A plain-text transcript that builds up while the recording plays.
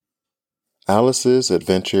Alice's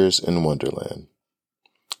Adventures in Wonderland.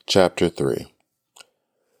 Chapter 3.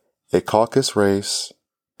 A Caucus Race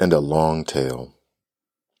and a Long Tale.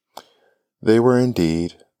 They were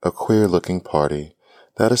indeed a queer-looking party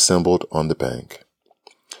that assembled on the bank.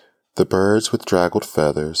 The birds with draggled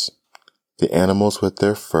feathers, the animals with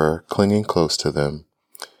their fur clinging close to them,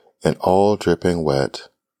 and all dripping wet,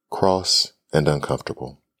 cross, and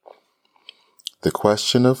uncomfortable. The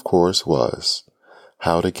question, of course, was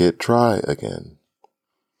how to get dry again.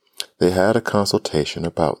 They had a consultation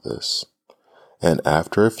about this, and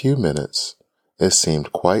after a few minutes, it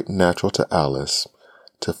seemed quite natural to Alice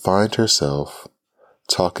to find herself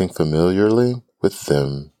talking familiarly with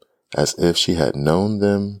them as if she had known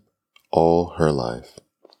them all her life.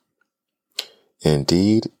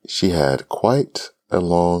 Indeed, she had quite a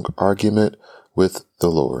long argument with the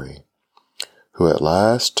Lory, who at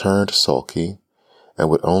last turned sulky and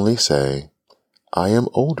would only say, "I am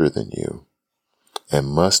older than you, and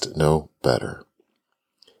must know better."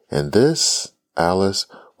 And this Alice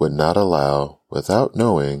would not allow without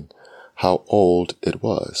knowing how old it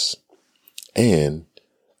was. And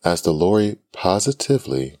as the Lory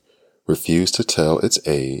positively refused to tell its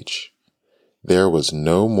age, there was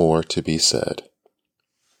no more to be said.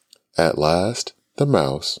 At last, the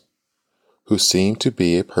mouse, who seemed to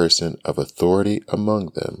be a person of authority among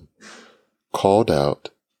them, called out,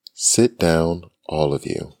 "Sit down, all of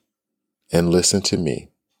you, and listen to me.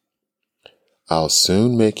 I'll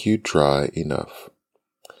soon make you dry enough."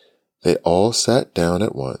 They all sat down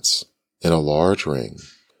at once, in a large ring,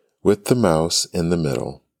 with the mouse in the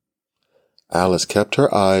middle. Alice kept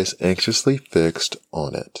her eyes anxiously fixed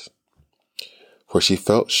on it, for she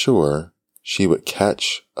felt sure she would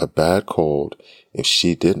catch a bad cold if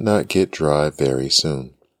she did not get dry very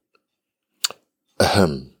soon.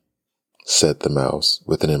 "Ahem," said the mouse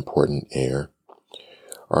with an important air.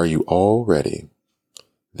 "Are you all ready?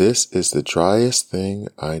 This is the driest thing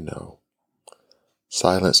I know.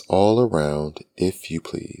 Silence all around, if you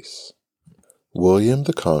please." William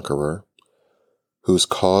the Conqueror, whose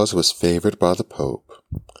cause was favored by the Pope,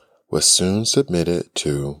 was soon submitted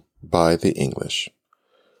to by the English,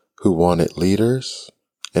 who wanted leaders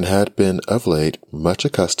and had been of late much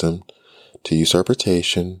accustomed to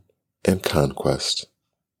usurpation and conquest.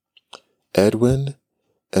 Edwin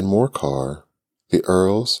and Morcar, the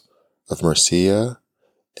Earls of Mercia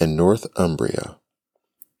and Northumbria.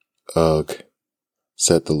 "Ugh,"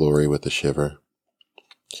 said the Lory with a shiver.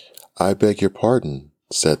 "I beg your pardon,"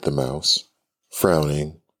 said the mouse,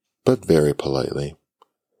 frowning, but very politely.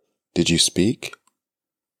 "Did you speak?"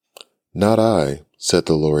 "Not I," said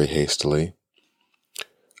the Lory hastily.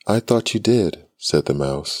 "I thought you did," said the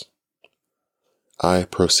mouse. "I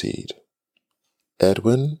proceed.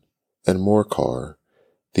 Edwin and Morcar,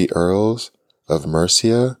 the Earls of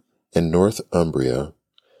Mercia and Northumbria,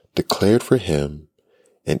 declared for him,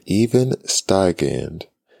 and even Stigand,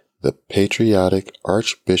 the patriotic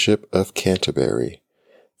Archbishop of Canterbury,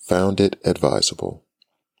 found it advisable."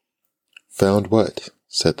 "Found what?"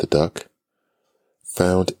 said the duck.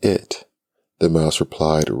 "Found it," the mouse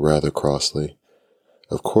replied rather crossly.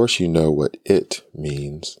 "Of course you know what it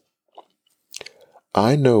means."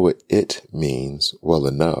 "I know what it means well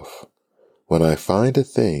enough. When I find a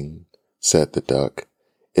thing," said the duck,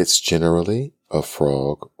 "it's generally a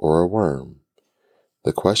frog or a worm.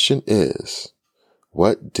 The question is,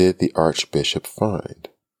 what did the Archbishop find?"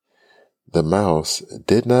 The mouse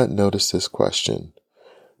did not notice this question,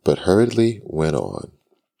 but hurriedly went on.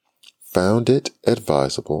 "Found it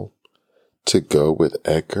advisable to go with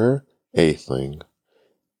Edgar Atheling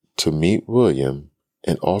to meet William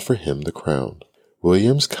and offer him the crown.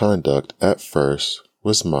 William's conduct at first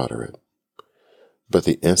was moderate, but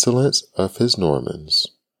the insolence of his Normans—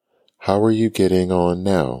 How are you getting on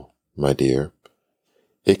now, my dear?"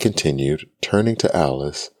 it continued, turning to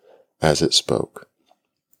Alice as it spoke.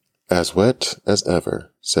 "As wet as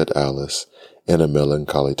ever," said Alice in a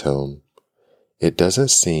melancholy tone. "It doesn't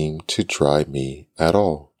seem to dry me at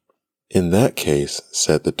all." "In that case,"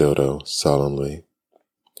 said the dodo solemnly,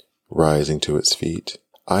 rising to its feet,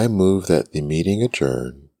 "I move that the meeting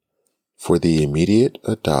adjourn for the immediate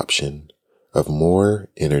adoption of more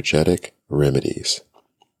energetic remedies."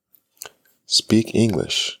 "Speak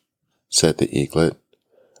English," said the eaglet.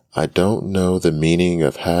 "I don't know the meaning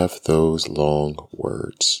of half those long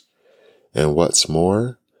words, and what's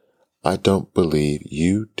more, I don't believe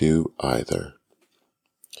you do either."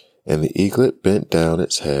 And the eaglet bent down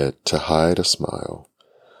its head to hide a smile.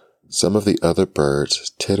 Some of the other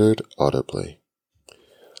birds tittered audibly.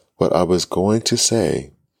 "What I was going to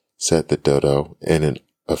say," said the dodo in an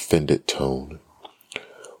offended tone,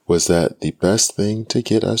 "was that the best thing to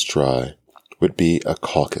get us dry would be a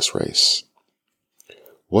caucus race.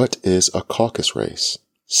 "What is a caucus race?"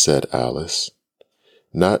 said Alice.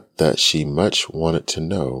 Not that she much wanted to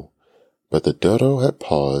know, but the dodo had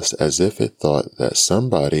paused as if it thought that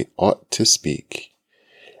somebody ought to speak,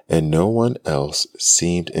 and no one else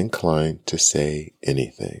seemed inclined to say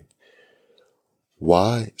anything.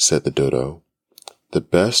 "Why," said the dodo, "the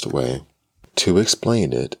best way to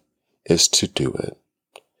explain it is to do it.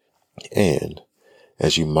 And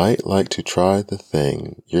as you might like to try the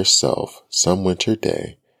thing yourself some winter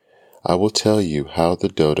day, I will tell you how the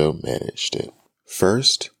dodo managed it.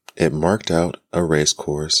 First, it marked out a race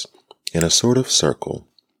course in a sort of circle.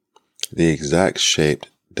 The exact shape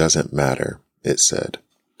doesn't matter, it said.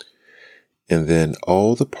 And then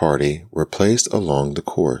all the party were placed along the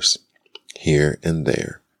course, here and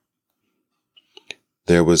there.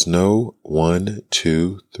 There was no 1,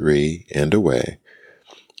 2, 3, and away,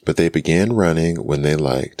 but they began running when they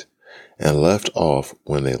liked and left off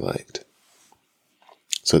when they liked,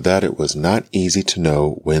 so that it was not easy to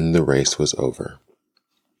know when the race was over.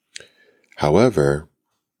 However,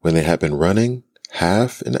 when they had been running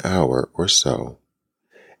half an hour or so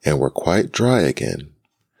and were quite dry again,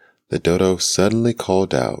 the dodo suddenly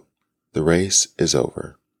called out, "The race is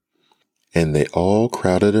over," and they all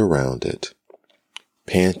crowded around it,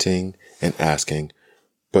 panting and asking,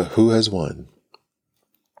 "But who has won?"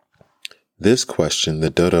 This question the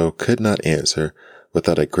dodo could not answer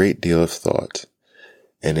without a great deal of thought,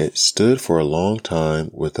 and it stood for a long time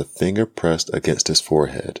with a finger pressed against his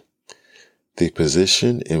forehead, the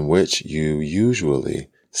position in which you usually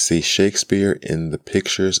see Shakespeare in the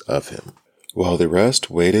pictures of him. While the rest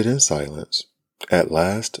waited in silence, at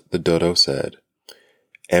last the dodo said,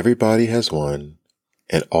 "Everybody has won,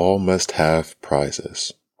 and all must have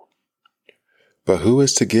prizes." "But who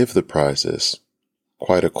is to give the prizes?"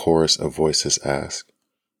 quite a chorus of voices asked.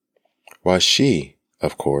 "Why, she,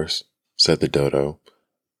 of course," said the dodo,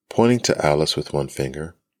 pointing to Alice with one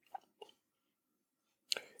finger.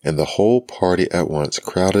 And the whole party at once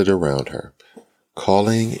crowded around her,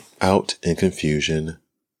 calling out in confusion,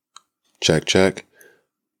 "Check, check,"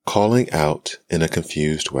 calling out in a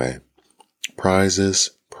confused way, "Prizes,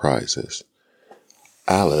 prizes."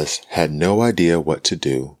 Alice had no idea what to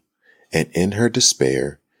do, and in her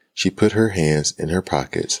despair, she put her hands in her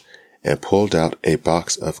pockets and pulled out a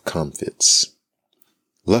box of comfits.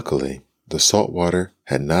 Luckily, the salt water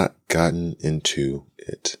had not gotten into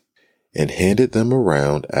it, and handed them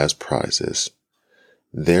around as prizes.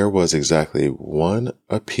 There was exactly one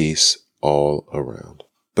apiece all around.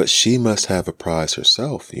 "But she must have a prize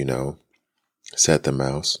herself, you know," said the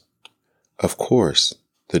mouse. "Of course,"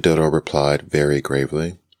 the dodo replied very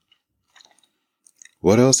gravely.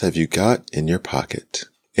 "What else have you got in your pocket?"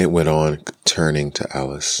 it went on, turning to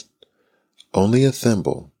Alice. "Only a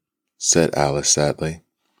thimble," said Alice sadly.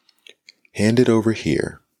 "Hand it over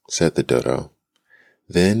here," said the dodo.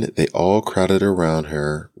 Then they all crowded around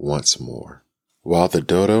her once more, while the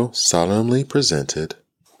dodo solemnly presented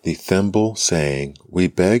the thimble, saying, "We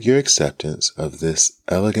beg your acceptance of this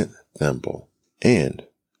elegant thimble." And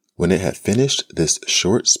when it had finished this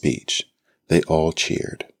short speech, they all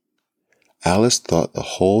cheered. Alice thought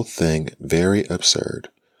the whole thing very absurd,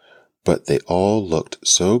 but they all looked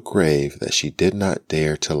so grave that she did not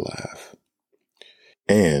dare to laugh.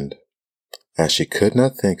 And, as she could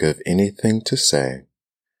not think of anything to say,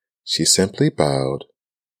 she simply bowed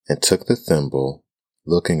and took the thimble,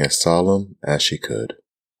 looking as solemn as she could.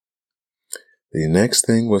 The next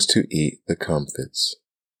thing was to eat the comfits.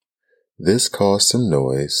 This caused some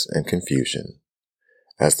noise and confusion,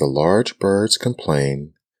 as the large birds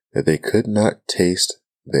complained that they could not taste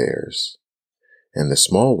theirs, and the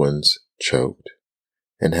small ones choked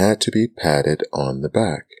and had to be patted on the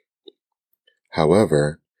back.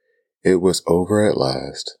 However, it was over at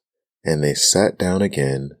last, and they sat down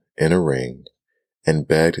again in a ring and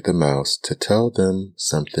begged the mouse to tell them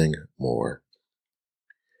something more.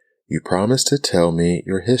 "You promised to tell me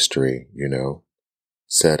your history, you know,"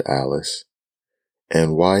 said Alice,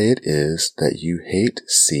 "and why it is that you hate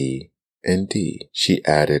C and D," she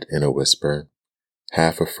added in a whisper,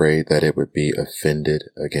 half afraid that it would be offended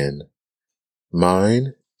again.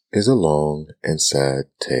 "Mine is a long and sad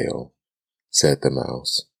tale," said the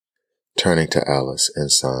mouse, turning to Alice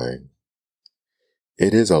and sighing.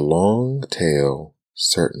 "It is a long tale,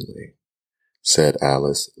 certainly," said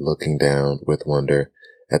Alice, looking down with wonder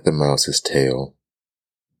at the mouse's tail.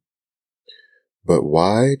 "But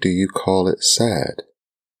why do you call it sad?"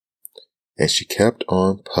 And she kept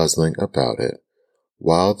on puzzling about it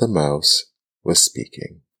while the mouse was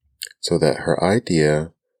speaking, so that her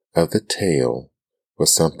idea of the tale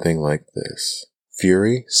was something like this.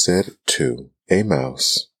 Fury said to a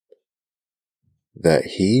mouse that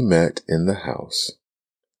he met in the house,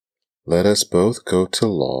 "Let us both go to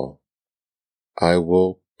law. I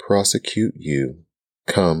will prosecute you.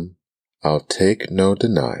 Come, I'll take no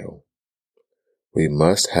denial. We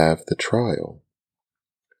must have the trial.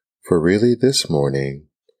 For really this morning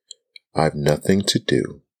I've nothing to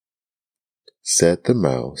do," said the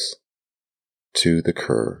mouse to the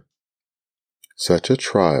cur. "Such a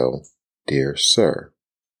trial, dear sir,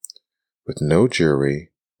 with no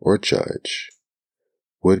jury or judge,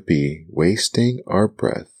 would be wasting our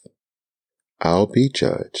breath. I'll be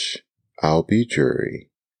judge, I'll be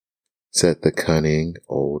jury," said the cunning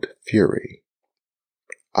old Fury.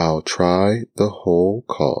 "I'll try the whole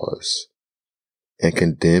cause and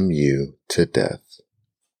condemn you to death."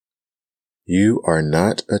 "You are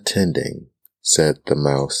not attending," said the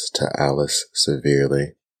mouse to Alice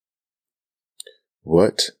severely.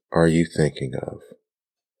 "What are you thinking of?"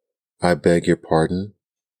 "I beg your pardon,"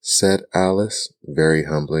 said Alice very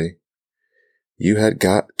humbly. "You had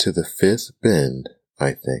got to the fifth bend,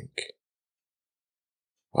 I think."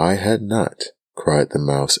 "I had not," cried the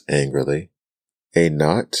mouse angrily. "A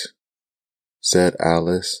not?" said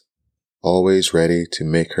Alice, always ready to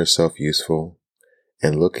make herself useful,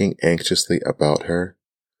 and looking anxiously about her.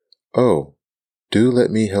 "Oh, do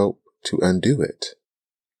let me help to undo it."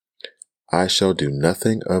 "I shall do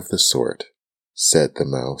nothing of the sort," said the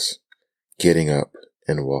mouse, getting up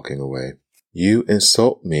and walking away. "You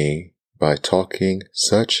insult me by talking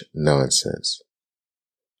such nonsense."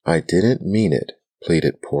 "I didn't mean it,"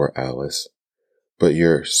 pleaded poor Alice, "but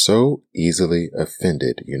you're so easily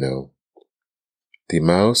offended, you know." The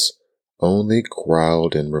mouse only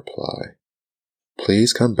growled in reply.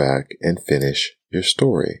 "Please come back and finish your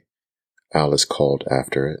story," Alice called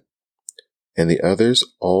after it, and the others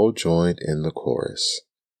all joined in the chorus.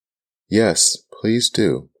 "Yes, please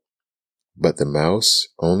do." But the mouse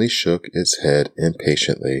only shook its head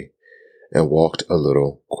impatiently and walked a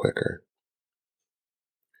little quicker.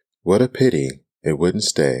 "What a pity it wouldn't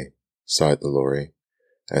stay," sighed the Lory,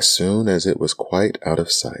 as soon as it was quite out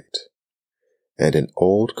of sight. And an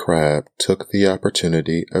old crab took the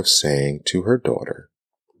opportunity of saying to her daughter,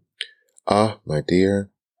 "Ah, my dear,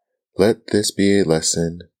 let this be a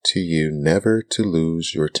lesson to you never to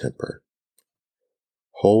lose your temper."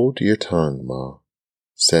 "Hold your tongue, Ma,"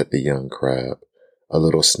 said the young crab, a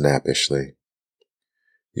little snappishly.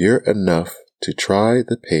 "You're enough to try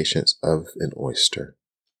the patience of an oyster."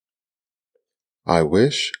 "I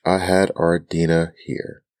wish I had our Dinah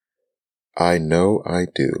here. I know I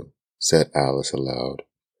do," said Alice aloud,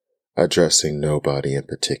 addressing nobody in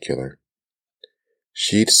particular.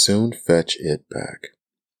 "She'd soon fetch it back."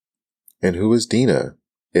 "And who is Dinah,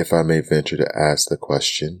 if I may venture to ask the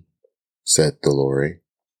question?" said the Lory.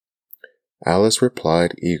 Alice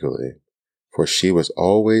replied eagerly, for she was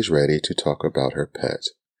always ready to talk about her pet.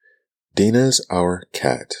 "Dinah's our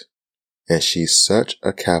cat, and she's such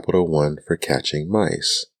a capital one for catching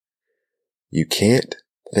mice. You can't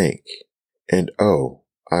think. And oh,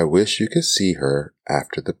 I wish you could see her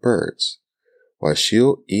after the birds. Why,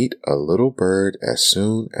 she'll eat a little bird as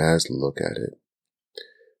soon as look at it."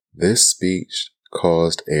 This speech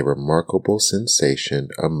caused a remarkable sensation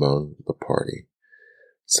among the party.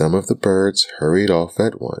 Some of the birds hurried off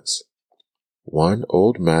at once. One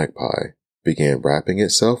old magpie began wrapping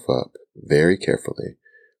itself up very carefully,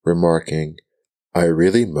 remarking, "I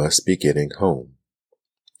really must be getting home.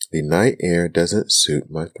 The night air doesn't suit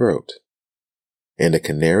my throat." And a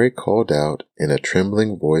canary called out in a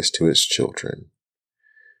trembling voice to its children,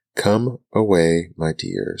 "Come away, my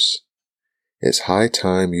dears. It's high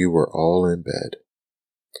time you were all in bed."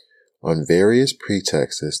 On various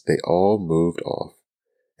pretexts they all moved off,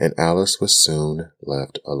 and Alice was soon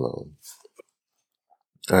left alone.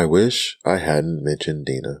 "I wish I hadn't mentioned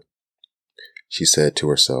Dinah," she said to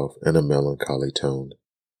herself in a melancholy tone.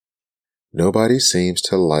 "Nobody seems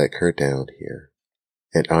to like her down here,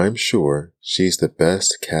 and I'm sure she's the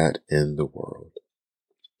best cat in the world.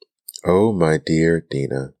 Oh, my dear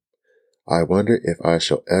Dinah, I wonder if I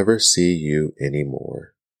shall ever see you any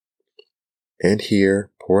more." And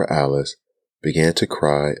here poor Alice began to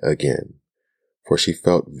cry again, for she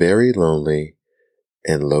felt very lonely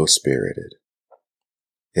and low-spirited.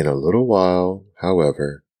 In a little while,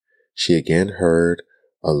 however, she again heard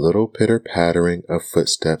a little pitter-pattering of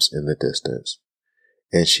footsteps in the distance,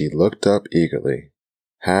 and she looked up eagerly,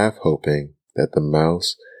 half hoping that the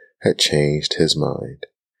mouse had changed his mind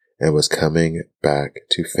and was coming back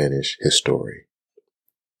to finish his story.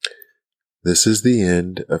 This is the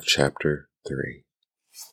end of chapter 3.